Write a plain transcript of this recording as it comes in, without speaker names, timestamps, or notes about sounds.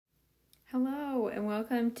Hello, and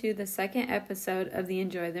welcome to the second episode of the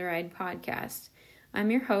Enjoy the Ride podcast. I'm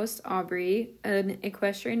your host, Aubrey, an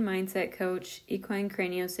equestrian mindset coach, equine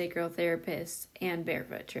craniosacral therapist, and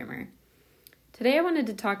barefoot trimmer. Today I wanted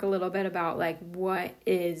to talk a little bit about what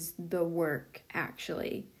is the work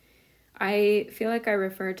actually. I feel like I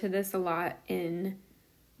refer to this a lot in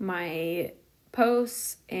my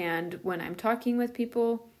posts and when I'm talking with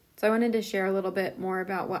people. So I wanted to share a little bit more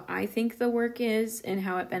about what I think the work is and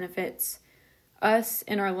how it benefits us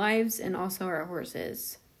in our lives and also our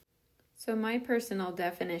horses. So my personal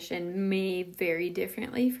definition may vary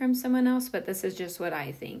differently from someone else, but this is just what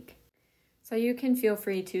I think. So you can feel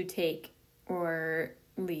free to take or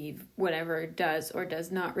leave whatever does or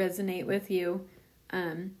does not resonate with you.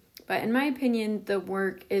 But in my opinion, the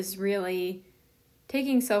work is really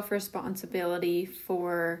taking self-responsibility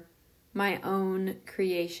for my own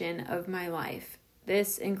creation of my life.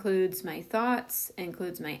 This includes my thoughts,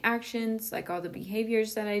 includes my actions, like all the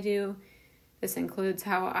behaviors that I do. This includes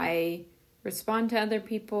how I respond to other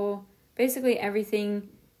people, basically everything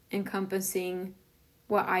encompassing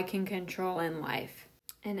what I can control in life.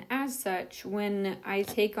 And as such, when I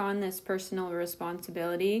take on this personal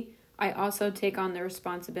responsibility, I also take on the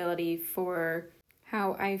responsibility for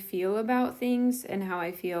how I feel about things and how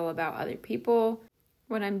I feel about other people,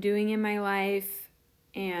 what I'm doing in my life,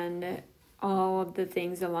 and all of the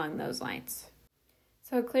things along those lines.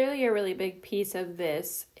 So clearly a really big piece of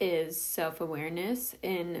this is self-awareness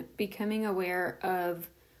and becoming aware of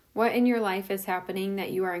what in your life is happening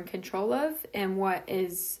that you are in control of and what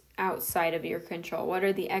is outside of your control. What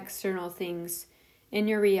are the external things in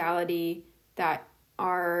your reality that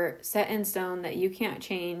are set in stone that you can't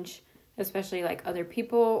change, especially like other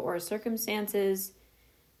people or circumstances,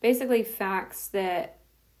 basically facts that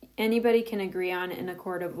anybody can agree on in a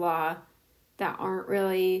court of law that aren't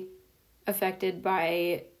really affected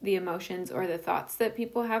by the emotions or the thoughts that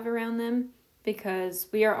people have around them, because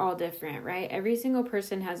we are all different, right? Every single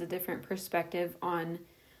person has a different perspective on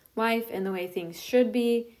life and the way things should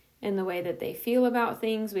be and the way that they feel about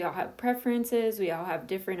things. We all have preferences. We all have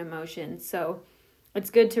different emotions. So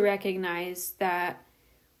it's good to recognize that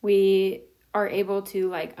we are able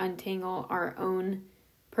to untangle our own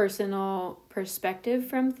personal perspective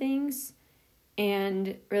from things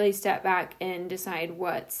and really step back and decide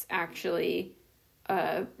what's actually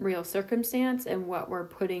a real circumstance and what we're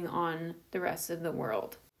putting on the rest of the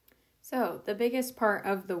world. So the biggest part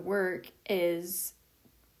of the work is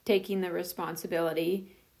taking the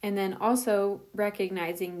responsibility and then also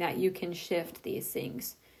recognizing that you can shift these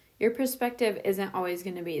things. Your perspective isn't always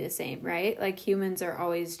going to be the same, right? Like humans are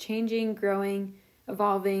always changing, growing,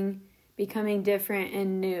 evolving, becoming different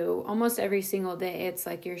and new. Almost every single day, it's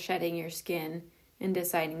like you're shedding your skin and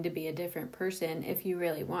deciding to be a different person if you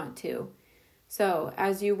really want to. So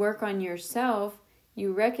as you work on yourself,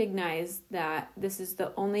 you recognize that this is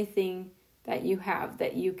the only thing that you have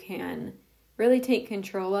that you can really take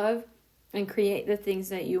control of and create the things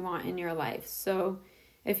that you want in your life. So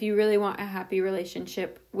if you really want a happy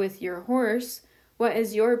relationship with your horse, what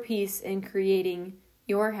is your piece in creating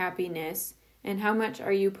your happiness? And how much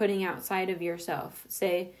are you putting outside of yourself?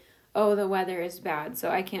 Say, oh, the weather is bad,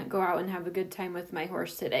 so I can't go out and have a good time with my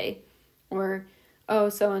horse today. Or, oh,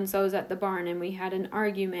 so-and-so's at the barn and we had an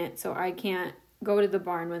argument, so I can't go to the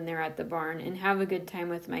barn when they're at the barn and have a good time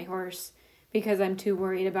with my horse because I'm too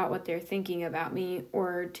worried about what they're thinking about me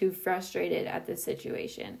or too frustrated at the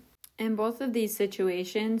situation. In both of these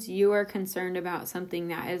situations, you are concerned about something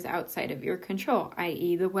that is outside of your control,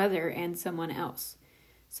 i.e. the weather and someone else.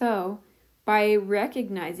 So by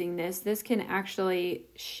recognizing this can actually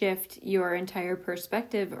shift your entire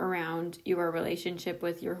perspective around your relationship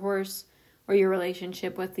with your horse or your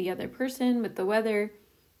relationship with the other person, with the weather,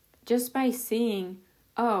 just by seeing,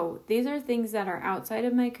 oh, these are things that are outside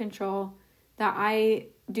of my control that I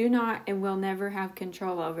do not and will never have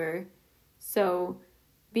control over. So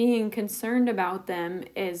being concerned about them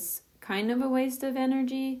is kind of a waste of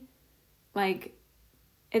energy.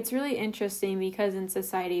 It's really interesting because in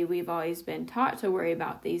society we've always been taught to worry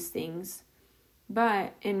about these things.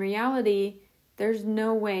 But in reality, there's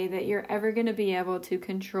no way that you're ever going to be able to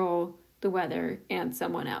control the weather and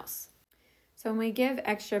someone else. So when we give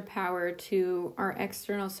extra power to our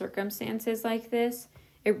external circumstances like this,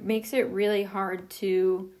 it makes it really hard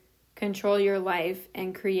to control your life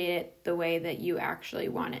and create it the way that you actually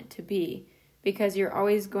want it to be, because you're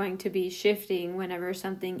always going to be shifting whenever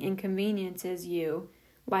something inconveniences you,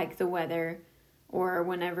 like the weather, or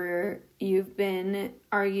whenever you've been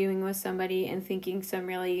arguing with somebody and thinking some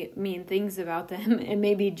really mean things about them and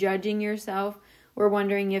maybe judging yourself or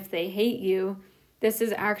wondering if they hate you. This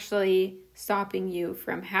is actually stopping you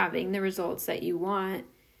from having the results that you want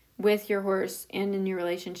with your horse and in your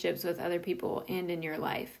relationships with other people and in your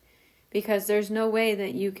life. Because there's no way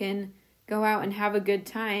that you can go out and have a good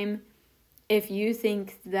time if you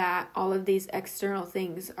think that all of these external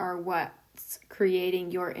things are what's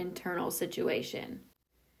creating your internal situation.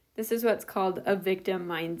 This is what's called a victim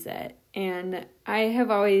mindset. And I have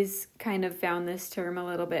always kind of found this term a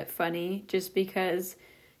little bit funny, just because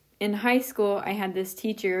in high school I had this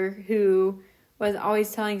teacher who was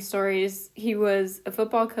always telling stories. He was a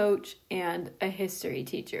football coach and a history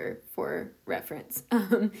teacher, for reference.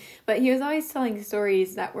 But he was always telling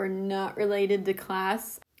stories that were not related to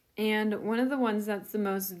class. And one of the ones that's the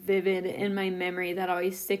most vivid in my memory that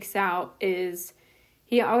always sticks out is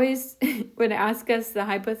he always would ask us the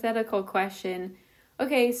hypothetical question,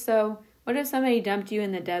 okay, so what if somebody dumped you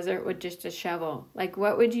in the desert with just a shovel? Like,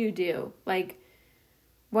 what would you do? Like,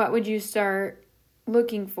 what would you start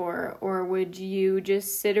looking for? Or would you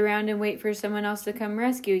just sit around and wait for someone else to come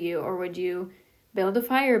rescue you? Or would you build a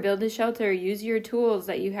fire, build a shelter, use your tools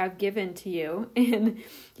that you have given to you? And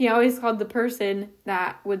he always called the person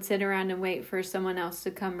that would sit around and wait for someone else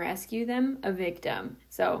to come rescue them a victim.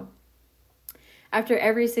 So after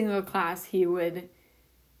every single class, he would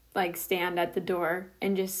stand at the door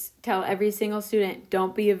and just tell every single student,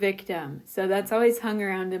 don't be a victim. So that's always hung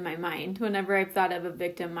around in my mind whenever I've thought of a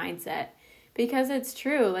victim mindset, because it's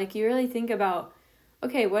true. Like, you really think about,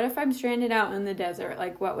 okay, what if I'm stranded out in the desert?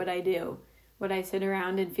 Like, what would I do? Would I sit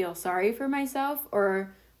around and feel sorry for myself?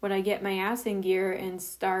 Or would I get my ass in gear and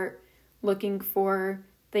start looking for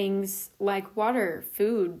things like water,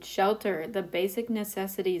 food, shelter, the basic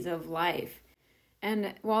necessities of life?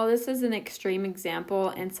 And while this is an extreme example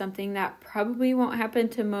and something that probably won't happen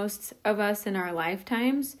to most of us in our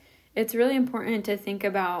lifetimes, it's really important to think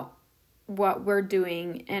about what we're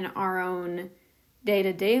doing in our own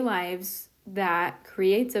day-to-day lives that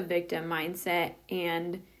creates a victim mindset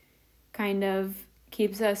and kind of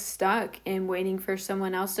keeps us stuck in waiting for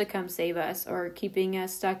someone else to come save us, or keeping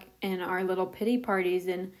us stuck in our little pity parties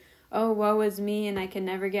and, oh, woe is me, and I can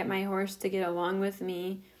never get my horse to get along with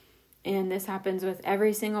me. And this happens with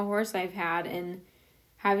every single horse I've had, and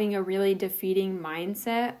having a really defeating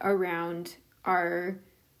mindset around our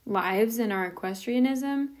lives and our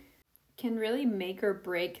equestrianism can really make or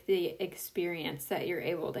break the experience that you're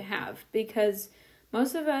able to have. Because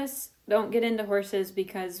most of us don't get into horses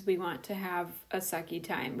because we want to have a sucky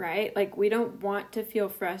time, right? Like, we don't want to feel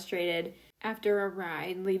frustrated after a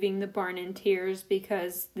ride, leaving the barn in tears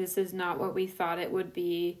because this is not what we thought it would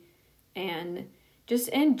be. And just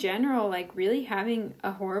in general, like, really having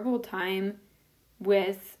a horrible time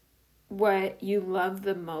with what you love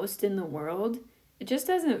the most in the world, it just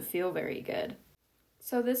doesn't feel very good.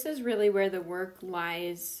 So this is really where the work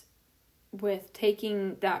lies, with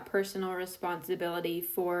taking that personal responsibility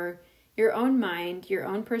for your own mind, your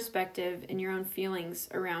own perspective, and your own feelings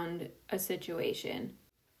around a situation.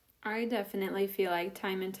 I definitely feel like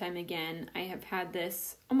time and time again, I have had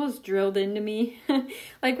this almost drilled into me,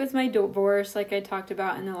 like with my divorce, like I talked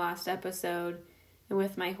about in the last episode, and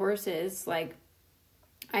with my horses. Like,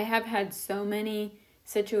 I have had so many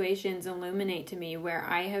situations illuminate to me where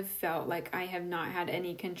I have felt like I have not had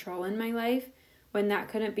any control in my life, when that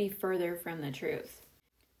couldn't be further from the truth.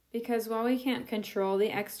 Because while we can't control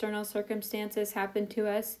the external circumstances happen to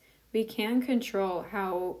us, we can control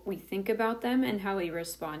how we think about them and how we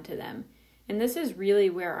respond to them. And this is really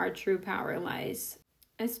where our true power lies,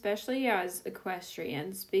 especially as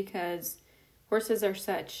equestrians, because horses are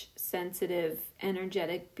such sensitive,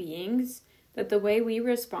 energetic beings that the way we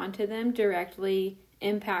respond to them directly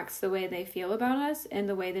impacts the way they feel about us and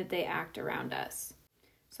the way that they act around us.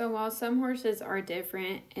 So while some horses are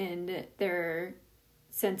different and their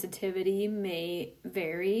sensitivity may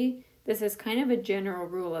vary, this is kind of a general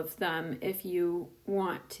rule of thumb if you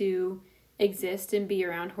want to exist and be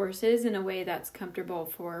around horses in a way that's comfortable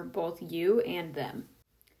for both you and them.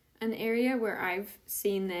 An area where I've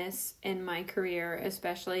seen this in my career,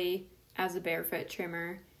 especially as a barefoot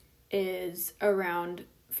trimmer, is around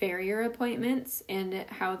farrier appointments and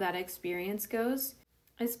how that experience goes,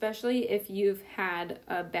 especially if you've had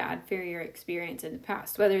a bad farrier experience in the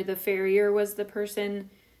past, whether the farrier was the person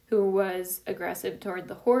who was aggressive toward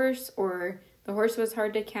the horse, or the horse was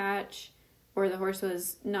hard to catch, or the horse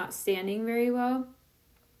was not standing very well.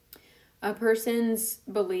 A person's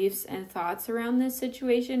beliefs and thoughts around this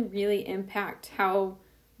situation really impact how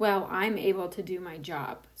well I'm able to do my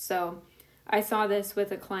job. So I saw this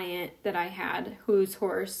with a client that I had whose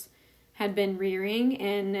horse had been rearing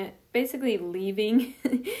and basically leaving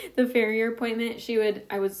the farrier appointment.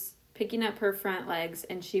 I was picking up her front legs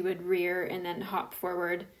and she would rear and then hop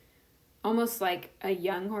forward almost like a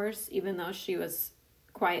young horse, even though she was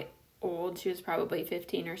quite old. She was probably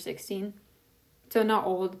 15 or 16. So not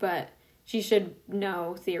old, but she should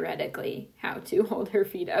know theoretically how to hold her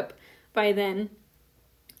feet up by then.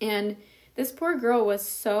 And this poor girl was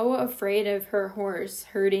so afraid of her horse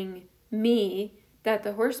hurting me that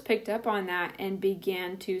the horse picked up on that and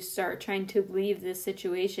began to start trying to leave this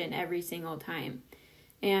situation every single time.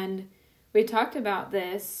 And we talked about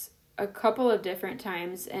this a couple of different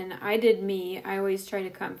times, and I did me. I always try to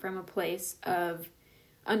come from a place of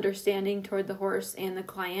understanding toward the horse and the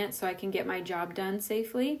client so I can get my job done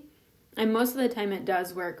safely. And most of the time it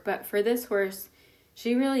does work, but for this horse,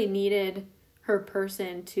 she really needed her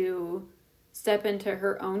person to step into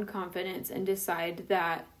her own confidence and decide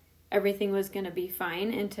that everything was going to be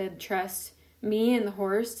fine and to trust me and the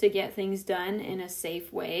horse to get things done in a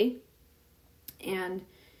safe way. And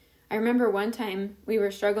I remember one time we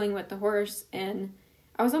were struggling with the horse and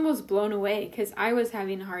I was almost blown away because I was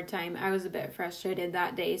having a hard time. I was a bit frustrated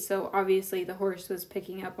that day. So obviously the horse was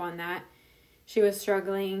picking up on that. She was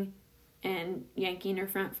struggling and yanking her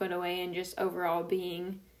front foot away and just overall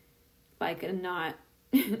being like a not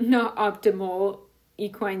optimal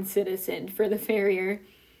equine citizen for the farrier.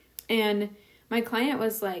 And my client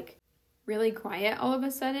was like really quiet all of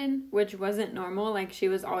a sudden, which wasn't normal. Like she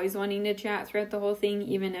was always wanting to chat throughout the whole thing,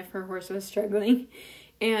 even if her horse was struggling.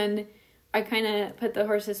 And I kind of put the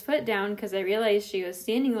horse's foot down because I realized she was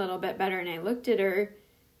standing a little bit better, and I looked at her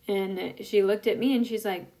and she looked at me and she's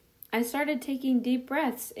like, I started taking deep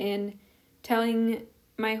breaths and telling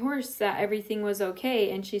my horse that everything was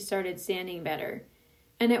okay, and she started standing better.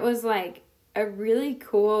 And it was like a really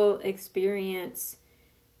cool experience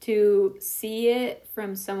to see it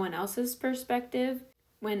from someone else's perspective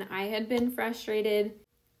when I had been frustrated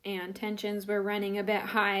and tensions were running a bit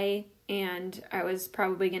high and I was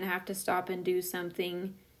probably going to have to stop and do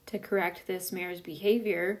something to correct this mare's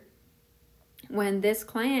behavior. When this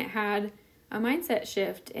client had a mindset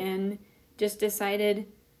shift and just decided,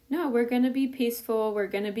 no, we're going to be peaceful, we're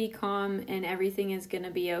going to be calm, and everything is going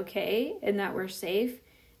to be okay, and that we're safe.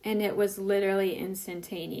 And it was literally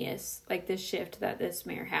instantaneous, like the shift that this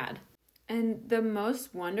mare had. And the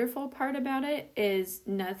most wonderful part about it is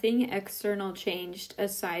nothing external changed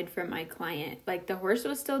aside from my client. Like the horse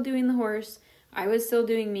was still doing the horse, I was still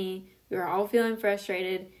doing me, we were all feeling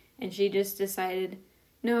frustrated, and she just decided,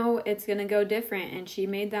 no, it's going to go different. And she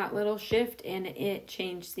made that little shift and it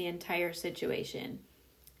changed the entire situation.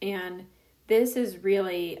 And this is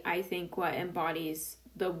really, I think, what embodies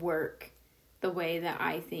the work the way that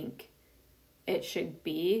I think it should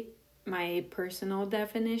be, my personal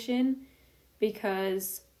definition,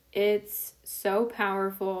 because it's so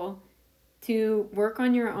powerful to work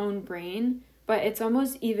on your own brain, but it's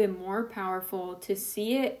almost even more powerful to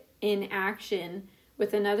see it in action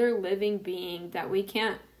with another living being that we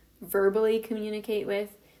can't verbally communicate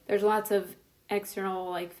with. There's lots of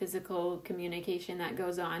external, like physical communication that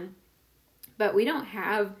goes on, but we don't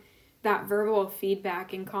have that verbal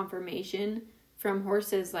feedback and confirmation from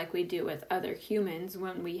horses like we do with other humans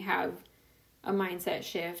when we have a mindset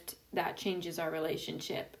shift that changes our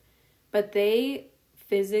relationship. But they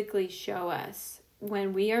physically show us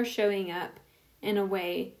when we are showing up in a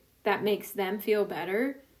way that makes them feel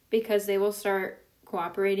better, because they will start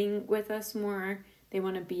cooperating with us more. They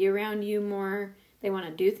want to be around you more. They want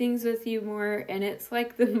to do things with you more. And it's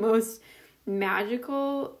like the most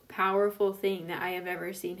magical, powerful thing that I have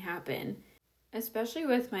ever seen happen, especially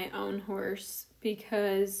with my own horse,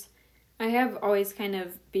 because I have always kind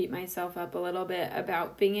of beat myself up a little bit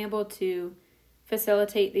about being able to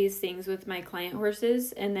facilitate these things with my client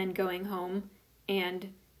horses and then going home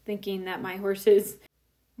and thinking that my horses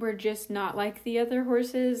were just not like the other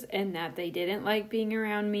horses and that they didn't like being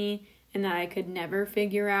around me and that I could never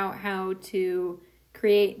figure out how to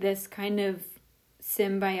create this kind of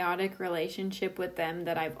symbiotic relationship with them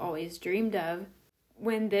that I've always dreamed of,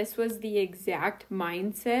 when this was the exact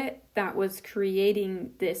mindset that was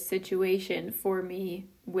creating this situation for me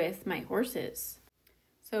with my horses.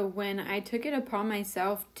 So when I took it upon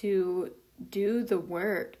myself to do the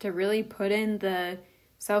work, to really put in the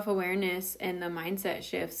self-awareness and the mindset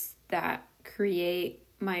shifts that create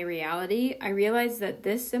my reality, I realized that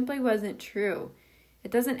this simply wasn't true.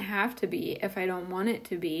 It doesn't have to be if I don't want it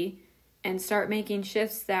to be, and start making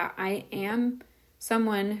shifts that I am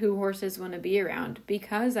someone who horses want to be around,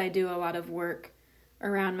 because I do a lot of work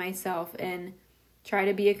around myself and try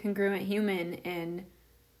to be a congruent human and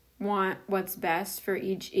want what's best for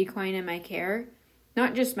each equine in my care.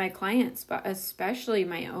 Not just my clients, but especially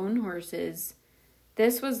my own horses.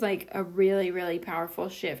 This was like a really, really powerful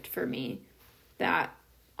shift for me that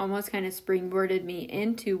almost kind of springboarded me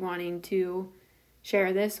into wanting to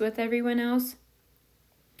share this with everyone else,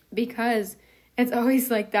 because it's always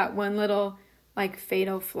like that one little like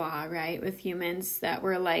fatal flaw, right, with humans, that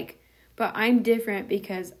we're like, but I'm different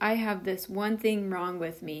because I have this one thing wrong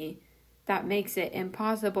with me that makes it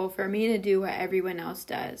impossible for me to do what everyone else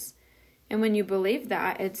does. And when you believe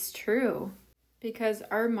that, it's true, because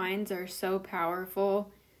our minds are so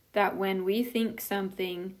powerful that when we think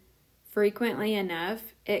something frequently enough,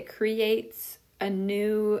 it creates a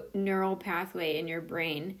new neural pathway in your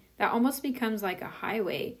brain that almost becomes like a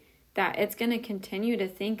highway, that it's going to continue to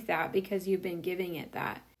think that because you've been giving it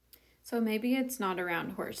that. So maybe it's not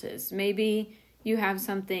around horses. Maybe you have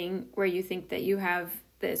something where you think that you have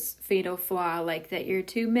this fatal flaw, like that you're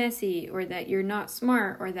too messy, or that you're not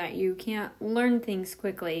smart, or that you can't learn things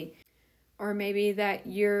quickly. Or maybe that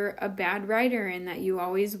you're a bad writer and that you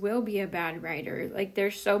always will be a bad writer. Like,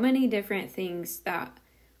 there's so many different things that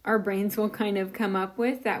our brains will kind of come up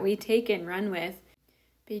with that we take and run with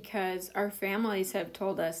because our families have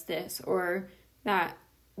told us this, or that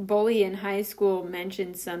bully in high school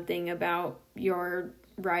mentioned something about your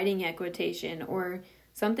writing equitation, or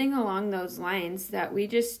something along those lines, that we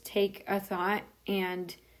just take a thought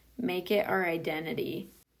and make it our identity.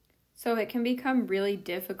 So it can become really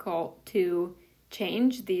difficult to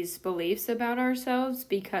change these beliefs about ourselves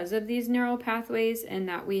because of these neural pathways, and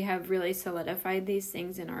that we have really solidified these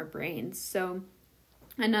things in our brains. So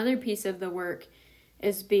another piece of the work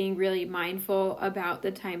is being really mindful about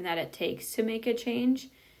the time that it takes to make a change,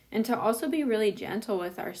 and to also be really gentle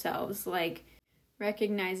with ourselves, like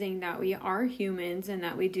recognizing that we are humans and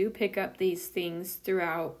that we do pick up these things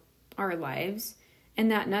throughout our lives,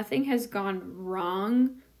 and that nothing has gone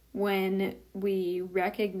wrong when we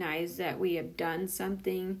recognize that we have done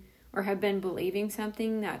something or have been believing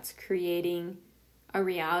something that's creating a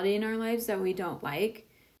reality in our lives that we don't like,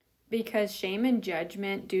 because shame and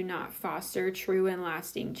judgment do not foster true and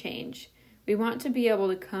lasting change. We want to be able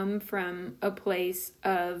to come from a place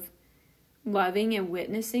of loving and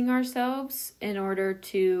witnessing ourselves in order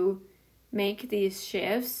to make these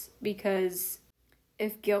shifts, because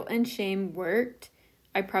if guilt and shame worked,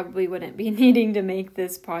 I probably wouldn't be needing to make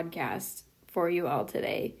this podcast for you all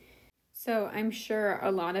today. So I'm sure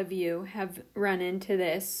a lot of you have run into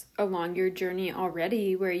this along your journey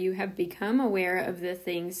already, where you have become aware of the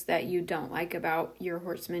things that you don't like about your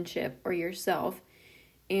horsemanship or yourself,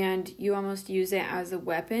 and you almost use it as a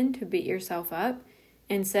weapon to beat yourself up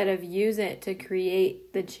instead of use it to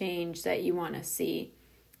create the change that you want to see.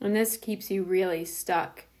 And this keeps you really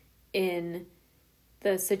stuck in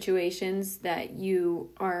the situations that you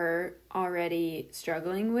are already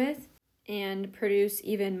struggling with, and produce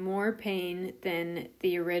even more pain than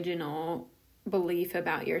the original belief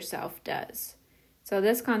about yourself does. So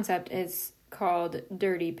this concept is called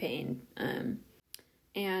dirty pain.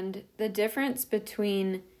 And the difference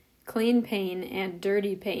between clean pain and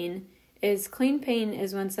dirty pain is, clean pain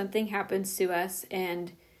is when something happens to us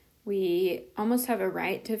and we almost have a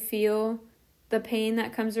right to feel the pain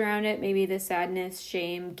that comes around it, maybe the sadness,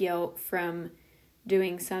 shame, guilt from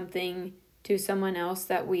doing something to someone else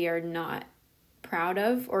that we are not proud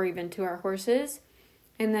of, or even to our horses.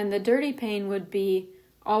 And then the dirty pain would be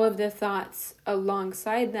all of the thoughts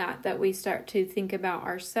alongside that we start to think about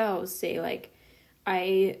ourselves, say like,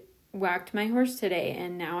 I whacked my horse today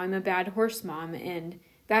and now I'm a bad horse mom, and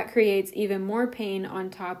that creates even more pain on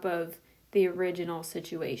top of the original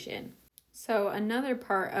situation. So another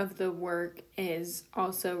part of the work is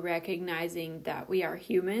also recognizing that we are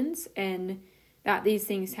humans and that these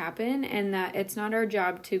things happen, and that it's not our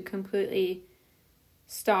job to completely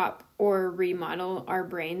stop or remodel our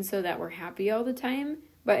brains so that we're happy all the time,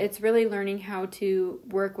 but it's really learning how to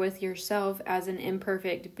work with yourself as an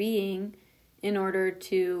imperfect being in order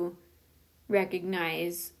to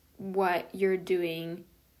recognize what you're doing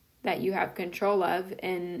that you have control of,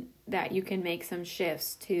 and that you can make some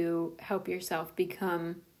shifts to help yourself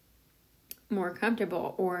become more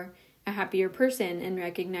comfortable or a happier person, and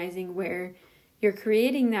recognizing where you're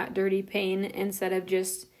creating that dirty pain instead of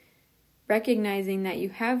just recognizing that you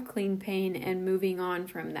have clean pain and moving on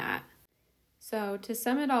from that. So to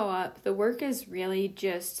sum it all up, the work is really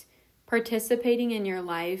just participating in your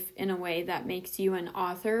life in a way that makes you an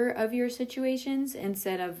author of your situations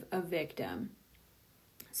instead of a victim.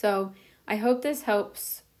 So I hope this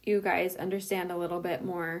helps you guys understand a little bit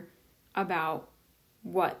more about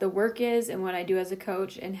what the work is and what I do as a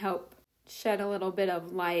coach, and help shed a little bit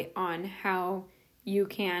of light on how you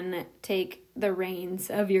can take the reins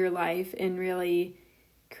of your life and really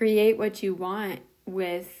create what you want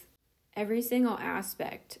with every single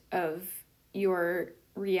aspect of your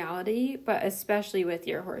reality, but especially with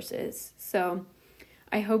your horses. So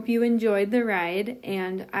I hope you enjoyed the ride,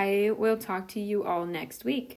 and I will talk to you all next week.